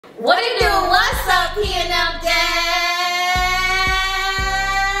What it do? What's up, P&M gang?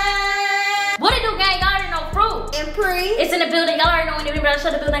 What it do, gang? Y'all already know Fruit and PREE. It's in the building. Y'all already know we about to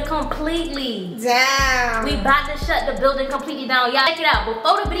shut the building completely down. We about to shut the building completely down. Y'all check it out.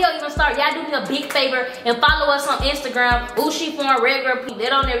 Before the video even start, y'all do me a big favor and follow us on Instagram. Ushi Form, Red Girl P.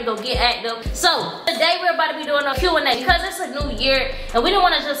 Get on there. We gonna get active. So today we're about to be doing a Q&A because it's a new year and we don't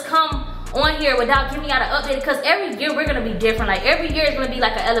want to just come on here without giving y'all an update, because every year we're gonna be different. Like every year is gonna be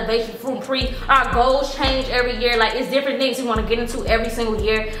like an elevation from PREE. Our goals change every year. Like it's different things we want to get into every single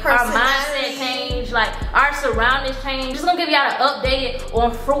year. Our mindset change, like our surroundings change. Just gonna give y'all an update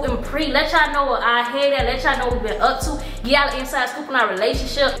on Fruit and PREE. Let y'all know what I head at. Let y'all know what we've been up to. Get y'all an inside scoop on our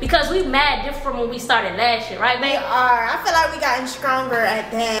relationship, because we mad different from when we started last year, right, babe? We are. I feel like we gotten stronger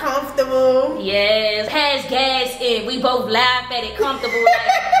at that. Comfortable. Yes. Has gas in. We both laugh at it. Comfortable.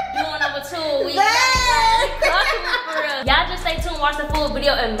 Like doing number 2. We y'all just stay tuned, watch the full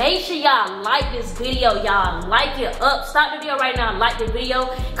video, and make sure y'all like this video. Y'all like it up. Stop the video right now and like the video.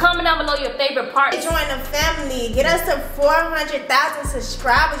 Comment down below your favorite part. Join the family. Get us to 400,000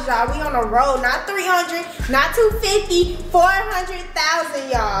 subscribers, y'all. We on the road. Not 300, not 250, 400,000,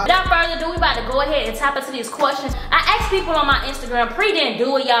 y'all. Without further ado, we about to go ahead and tap into these questions. I asked people on my Instagram. PREE didn't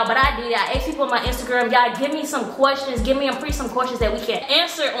do it, y'all, but I did. I asked people on my Instagram, y'all, give me some questions. Give me and PREE some questions that we can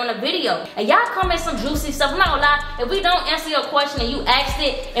answer on the video. And y'all comment some juicy stuff. I'm not gonna lie, if we don't answer your question and you asked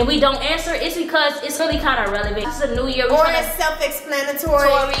it and we don't answer, it's because it's really kind of relevant. This is a new year. Or it's self-explanatory.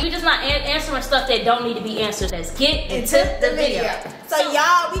 We just not answering stuff that don't need to be answered. Let's get into the video. So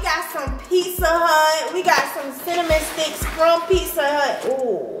y'all, we got some Pizza Hut. We got some cinnamon sticks from Pizza Hut.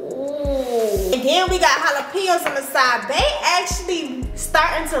 Ooh. And then we got jalapenos on the side. They actually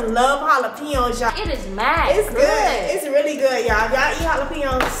starting to love jalapenos, y'all. It is mad. It's good. It's really good, y'all. Y'all eat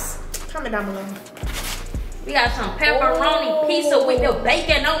jalapenos? Comment down below. We got some pepperoni pizza with the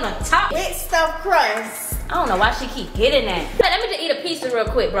bacon on the top. With stuffed crust. I don't know why she keep getting that. Let me just eat a pizza real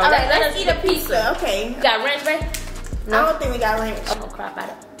quick, bro. All right, let's eat a pizza. Okay. You got ranch, babe? No. I don't think we got ranch. I'm gonna cry about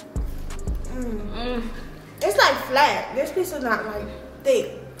it. It's like flat. This pizza's not like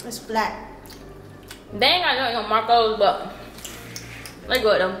thick. It's flat. They ain't got nothing on Marco's, but they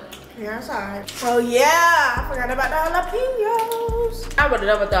good though. Yeah, it's alright. Oh yeah, I forgot about the jalapenos. I would have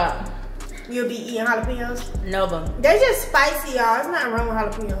never thought you'll be eating jalapenos. Never. They're just spicy, y'all. It's nothing wrong with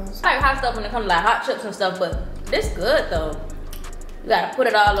jalapenos. I like hot stuff when it comes to like hot chips and stuff, but this good though. You gotta put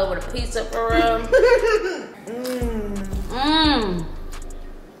it all over the pizza for real.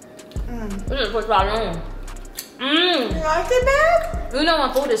 We just put it all on. You like it, babe? You know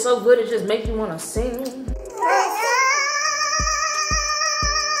when food is so good, it just makes you wanna sing. You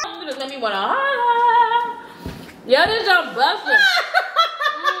just make me wanna holla. Yeah, this is busting.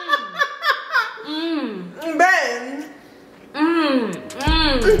 Ben.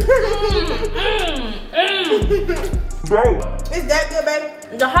 Is that good,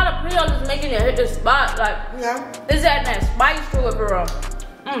 baby? The jalapeno is making it hit the spot. Like, yeah. It's adding that spice to it, girl.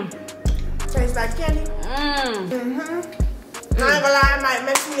 Tastes like candy. I ain't gonna lie, it might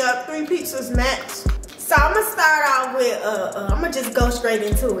mess me up. 3 pizzas max. So I'm gonna start off with, I'm gonna just go straight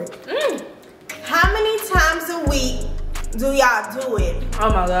into it. How many times a week do y'all do it? Oh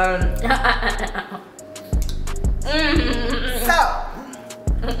my God. So,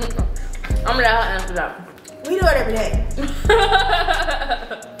 I'm gonna let her answer that. We do it every day.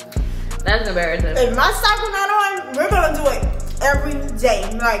 That's embarrassing. If my cycle not on, we're gonna do it every day.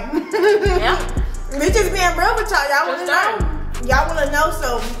 Like, yeah. We just being real with y'all. Y'all wanna know? Y'all wanna know,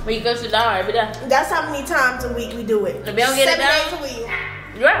 so we go sit down every day. That's how many times a week we do it. If we don't get it done, 7 days a week.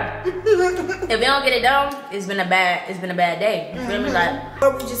 Yeah. If we don't get it done, it's been a bad day. You feel me? Like,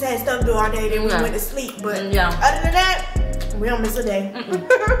 or we just had stuff to do all day, then we went to sleep. But other than that, we don't miss a day.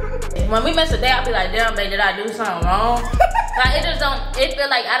 When we miss a day, I'll be like, damn, babe, did I do something wrong? Like, it just don't, it feel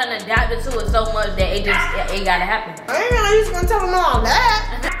like I done adapted to it so much that it gotta happen. I ain't really just gonna tell them all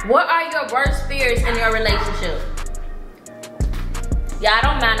that. What are your worst fears in your relationship? Yeah, I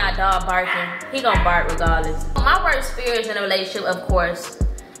don't mind our dog barking. He gonna bark regardless. My worst fears in a relationship, of course,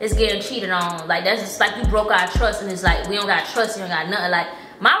 is getting cheated on. Like, that's just like you broke our trust, and it's like we don't got trust, you don't got nothing. Like,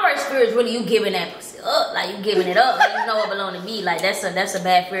 my worst fear is really you giving that pussy up. Like, you giving it up. Like, you know what belong to me. Like, that's a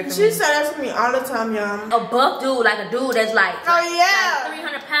bad fear for me. She said that to me all the time, y'all. A buff dude, like a dude that's like, oh yeah, like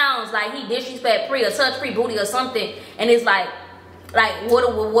 300 pounds. Like, he disrespect PREE or touch PREE booty or something, and it's like what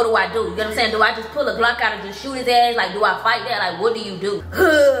do I do? You know what I'm saying? Do I just pull a Glock out and just shoot his ass? Like, do I fight that? Like, what do you do?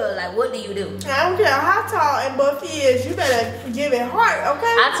 Like, what do you do? I don't care how tall and buff he is. You better give it hard, okay?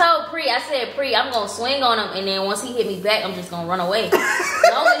 I told PREE, I said, PREE, I'm gonna swing on him, and then once he hit me back, I'm just gonna run away.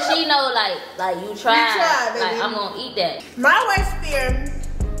 As long as she know, like you tried, baby. like I'm gonna eat that. My worst fear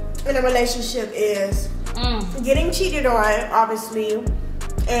in a relationship is getting cheated on, obviously,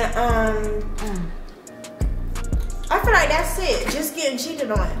 and I feel like that's it. Just getting cheated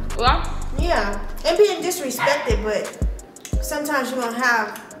on. Yeah, and being disrespected, but sometimes you're gonna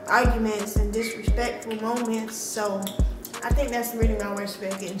have arguments and disrespectful moments. So I think that's really my worst fear,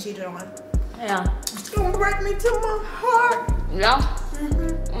 getting cheated on. Yeah. It's gonna break me to my heart. Yeah.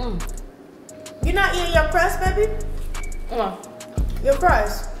 You're not eating your crust, baby? Your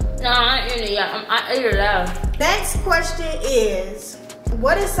crust? No, I ain't eating it yet. I ate it out. Next question is,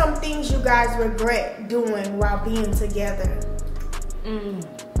 what is some things you guys regret doing while being together?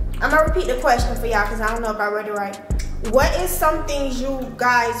 I'm gonna repeat the question for y'all because I don't know if I read it right. What is some things you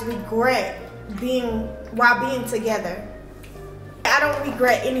guys regret while being together? I don't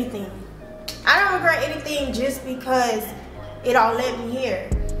regret anything. I don't regret anything just because it all led me here.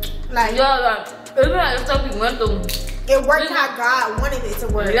 Like, yeah, like, even like the stuff we went through. It worked how God wanted it to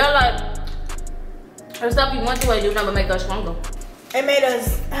work. Yeah, like, the stuff we went through, it do never make us stronger. It made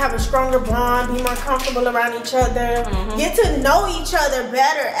us have a stronger bond, be more comfortable around each other, get to know each other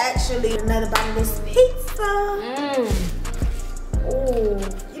better, actually. Another bite of this pizza. Ooh.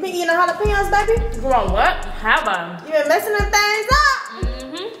 You been eating jalapenos, baby? Come on, what? How about? You been messing them things up?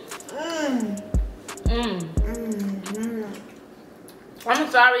 I'm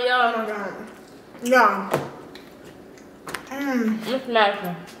sorry, y'all. Oh my God. No. It's nasty.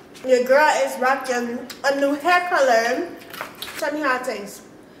 Your girl is rocking a new hair color. Tell me how it tastes.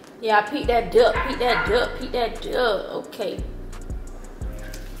 Yeah, I peeked that dip, peeked that dip, peeked that dip. Okay.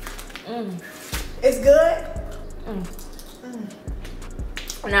 It's good?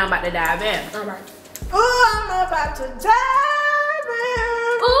 Now I'm about to dive in. All right. Oh, I'm about to dive in.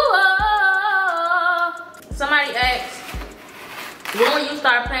 Ooh, somebody asked, when will you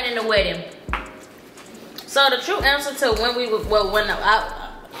start planning the wedding? So the true answer to when we would, when the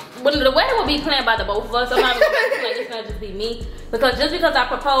wedding will be planned by the both of us. Sometimes it's not just be me, because just because I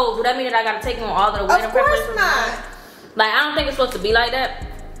propose, would that mean that I gotta take on all of the wedding preparations? Of course not. Like, I don't think it's supposed to be like that.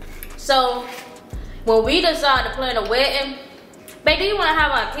 So when we decide to plan a wedding, babe, do you want to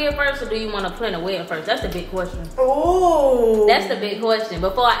have a kid first or do you want to plan a wedding first? That's the big question. Ooh. That's the big question.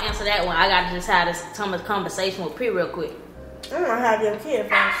 Before I answer that one, I gotta just have this conversation with PREE real quick. I'm gonna have your kid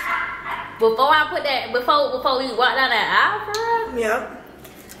first. Before I put that, before we walk down that aisle for real? Yep.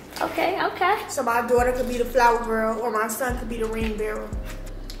 Okay. So my daughter could be the flower girl or my son could be the ring bearer.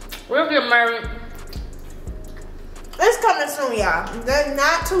 We'll get married. It's coming soon, y'all.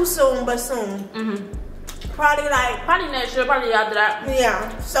 Not too soon, but soon. Probably next year, probably after that.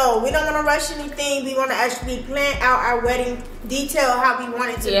 Yeah. So we don't want to rush anything. We want to actually plan out our wedding, detail how we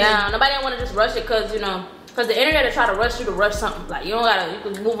want it to be. Yeah, nobody want to just rush it because, because the internet will try to rush you to rush something. Like, you don't gotta, you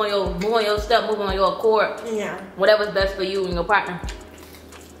can move on your step, move on your accord. Yeah. Whatever's best for you and your partner.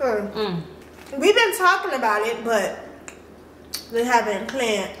 We've been talking about it, but we haven't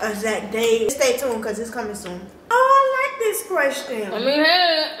planned an exact date. Stay tuned because it's coming soon. Oh, I like this question. Let me hear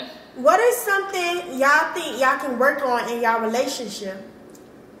it. What is something y'all think y'all can work on in y'all relationship?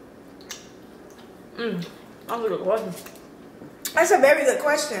 That's a good question. That's a very good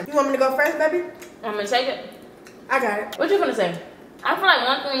question. You want me to go first, baby? Want me to take it? I got it. What you gonna say? I feel like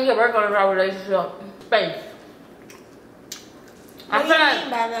one thing we can work on in our relationship, space. What do you mean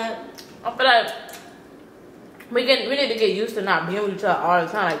by that? I feel like we need to get used to not being with each other all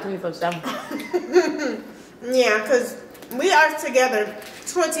the time, like 24/7. Yeah, because we are together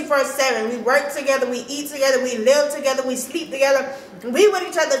 24/7. We work together, we eat together, we live together, we sleep together. We with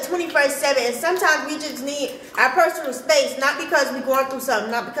each other 24/7, and sometimes we just need our personal space, not because we're going through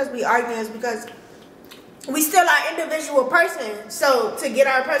something, not because we arguing, it's because we still are individual person. So to get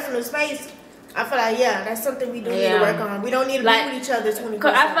our personal space, I feel like, yeah, that's something we do need to work on. We don't need to be with each other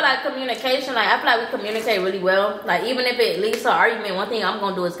 24/7. I feel like communication, I feel like we communicate really well. Like, even if it leads to an argument, one thing I'm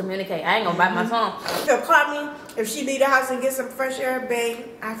going to do is communicate. I ain't going to bite my tongue. She'll call me if she leave the house and get some fresh air, babe.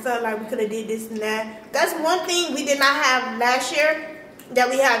 I felt like we could have did this and that. That's one thing we did not have last year that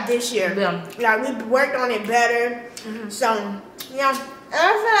we have this year. Yeah. Like, we worked on it better. So, yeah. And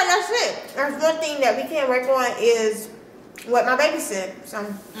I feel like that's it. That's one thing that we can't work on is what my baby said. So.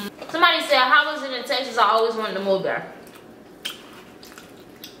 Somebody said, how was it in Texas? I always wanted to move there.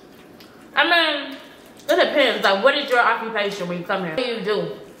 I mean, it depends. Like, what is your occupation when you come here? What do you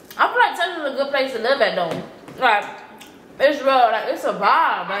do? I feel like Texas is a good place to live at, though. Like, it's real. Like, it's a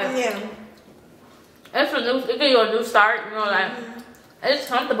vibe. Like, yeah. It gives you a new start. Like, it's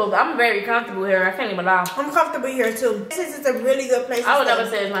comfortable. But I'm very comfortable here. I can't even lie. I'm comfortable here, too. Texas is a really good place to stay. I would never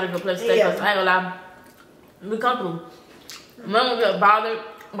say it's not a good place to stay, because I ain't gonna lie. Be comfortable. I'm not gonna get bothered,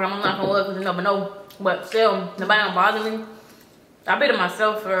 but I'm not gonna work because you never know. But still, nobody don't bother me. I beat it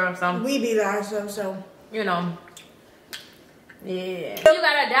myself for something. We beat ourselves, so. You know. Yeah. You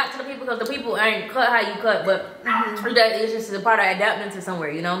gotta adapt to the people because the people ain't cut how you cut, but it's just a part of adapting to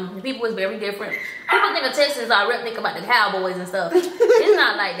somewhere, you know? The people is very different. People think of Texans, I really think about the Cowboys and stuff. It's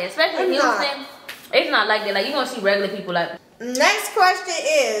not like that. Especially in Houston, it's not like that. Like, you're gonna see regular people like. Next question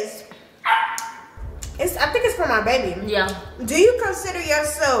is, I think it's for my baby. Yeah. Do you consider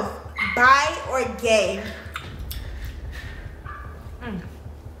yourself bi or gay?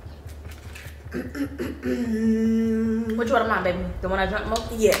 Which one of mine, baby? The one I drank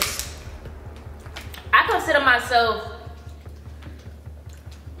most? Yes. I consider myself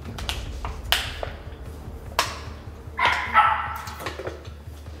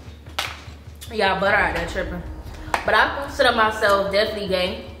y'all butter out there tripping. But I consider myself definitely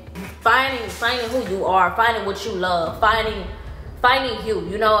gay. Finding who you are, finding what you love, finding you,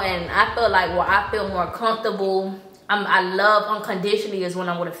 you know, and I feel like where I feel more comfortable. I love unconditionally is when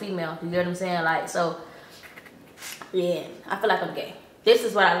I'm with a female. You get what I'm saying? Like, so yeah, I feel like I'm gay. This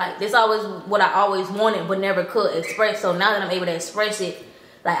is what I like. This is always what I always wanted but never could express. So now that I'm able to express it,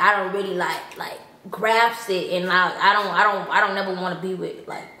 like I don't really like grasp it, and I don't never want to be with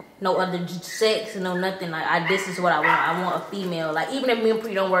like no other sex and no nothing. Like this is what I want. I want a female. Like even if me and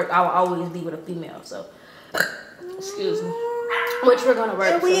PREE don't work, I will always be with a female. So excuse me, which we're gonna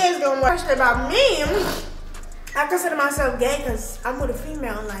work. And we is gonna work. About me, I consider myself gay because I'm with a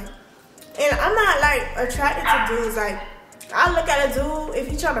female. Like, and I'm not like attracted to dudes. Like I look at a dude if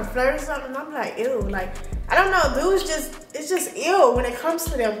he trying to flirt or something, I'm like ew. Like I don't know, dudes it's just ill when it comes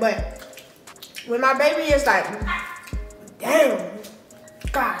to them. But when my baby is like, damn.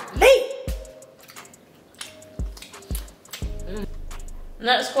 Golly.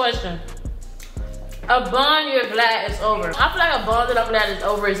 Next question. A bond you're glad is over. I feel like a bond that I'm glad is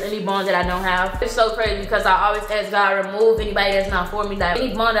over is any bond that I don't have. It's so crazy because I always ask God to remove anybody that's not for me. Like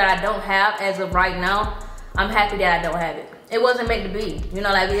any bond that I don't have as of right now, I'm happy that I don't have it. It wasn't meant to be. You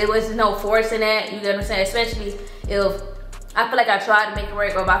know, like there was no force in that. You get what I'm saying? Especially if I feel like I tried to make it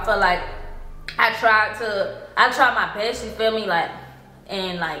work, or if I feel like I tried my best, you feel me? Like,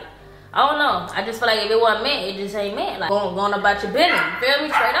 and like, I don't know. I just feel like if it wasn't meant, it just ain't meant. Like, going about your business. You feel me?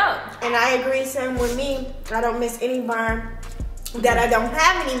 Straight up. And I agree, same with me. I don't miss any bond that I don't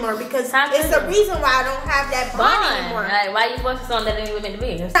have anymore because it's the reason why I don't have that bond anymore. Like, why you supposed to something that ain't even meant to be?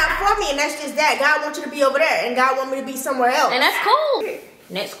 It's not for me, and that's just that. God wants you to be over there, and God wants me to be somewhere else. And that's cool.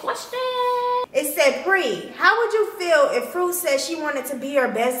 Next question. It said, PREE, how would you feel if Fruit said she wanted to be your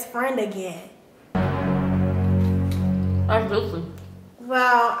best friend again? Absolutely.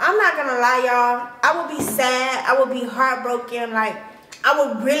 Well, I'm not gonna lie, y'all. I would be sad. I would be heartbroken. Like, I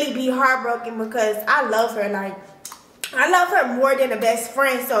would really be heartbroken because I love her. Like, I love her more than a best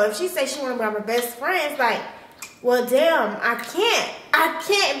friend. So if she says she want to be my best friend, it's like, well, damn, I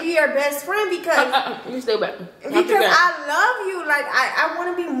can't be your best friend because you stay back. Because I love you. Like, I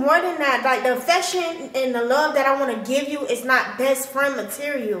want to be more than that. Like, the affection and the love that I want to give you is not best friend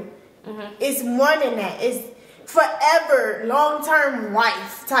material. It's more than that. It's forever, long-term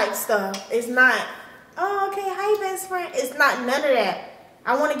wife type stuff. It's not, oh, okay, hi, best friend. It's not none of that.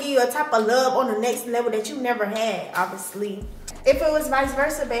 I want to give you a type of love on the next level that you never had, obviously. If it was vice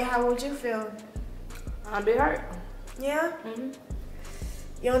versa, babe, how would you feel? I'd be hurt. Yeah?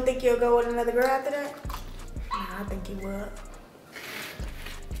 You don't think you'll go with another girl after that? Nah, I think you would.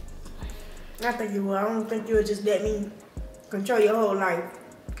 I think you would. I don't think you would just let me control your whole life.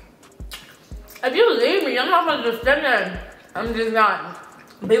 If you leave me, I'm not gonna just stand there. I'm just not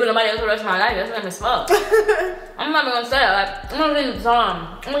be with nobody else for the rest of my life. That's lame as fuck. I'm not even gonna say that. Like, I'm gonna give it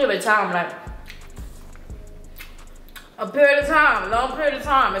time. I'm gonna give it time, like a period of time, long period of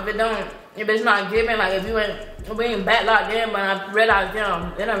time. If it's not given, like if we ain't back locked in, but I realized,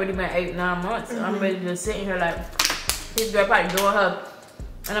 damn, it done already been 8-9 months. I'm really just sitting here like, this girl probably doing her,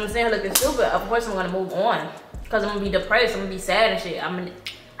 and I'm seeing her looking stupid. Of course I'm gonna move on, cause I'm gonna be depressed, I'm gonna be sad and shit. I'm gonna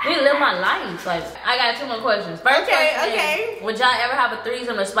really live my life. Like, I got 2 more questions. First question is, would y'all ever have a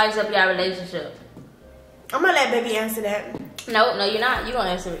threesome to spice up your relationship? I'm gonna let baby answer that. No, you're not. You gonna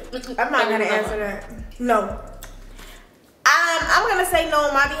answer it. I'm not gonna answer that. No. I'm gonna say no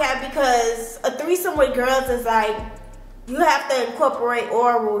on my behalf because a threesome with girls is like, you have to incorporate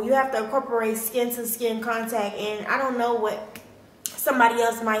oral, you have to incorporate skin to skin contact, and I don't know what somebody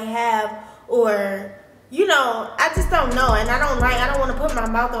else might have, or you know, I just don't know, and I don't want to put my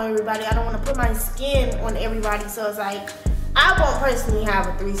mouth on everybody. I don't want to put my skin on everybody, so it's like, I won't personally have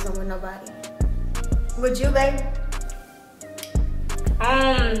a threesome with nobody. Would you, babe?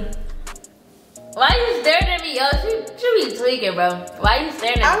 Why you staring at me, yo? She be tweaking, bro. Why you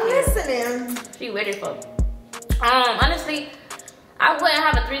staring at me? I'm listening. She weird as fuck. Honestly, I wouldn't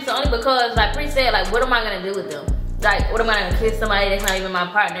have a threesome only because, like PREE said, like, what am I gonna do with them? Like, what am I gonna kiss somebody that's not even my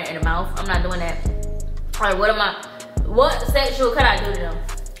partner in the mouth? I'm not doing that. Like, what sexual could I do to them?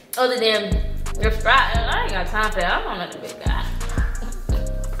 Other than just I ain't got time for that. I don't know the big guy.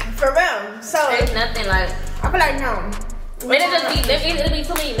 For real. So there's nothing like. I feel like no. It'll be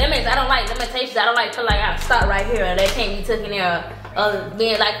too many limits. I don't like limitations. I don't like feel like I stop right here and they can't be taken there.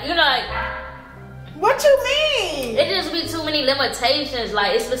 Being like, you know, like. What you mean? It just be too many limitations.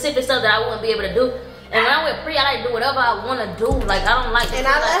 Like, it's specific stuff that I wouldn't be able to do. And when I'm with PREE, I like to do whatever I want to do. Like, I don't like. And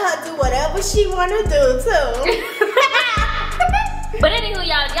I let her do whatever she want to do too. But anywho,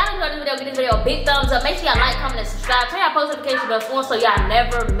 y'all enjoy this video, give this video a big thumbs up. Make sure y'all like, comment, and subscribe. Turn y'all post notification bells on so y'all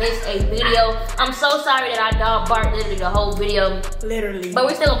never miss a video. I'm so sorry that our dog barked literally the whole video. Literally. But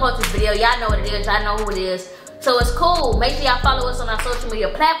we still gonna post this video. Y'all know what it is. Y'all know who it is. So it's cool. Make sure y'all follow us on our social media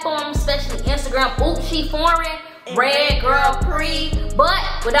platforms, especially Instagram. Oops, she foreign. Red Girl PREE.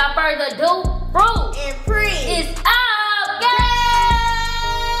 But without further ado, bro. And PREE.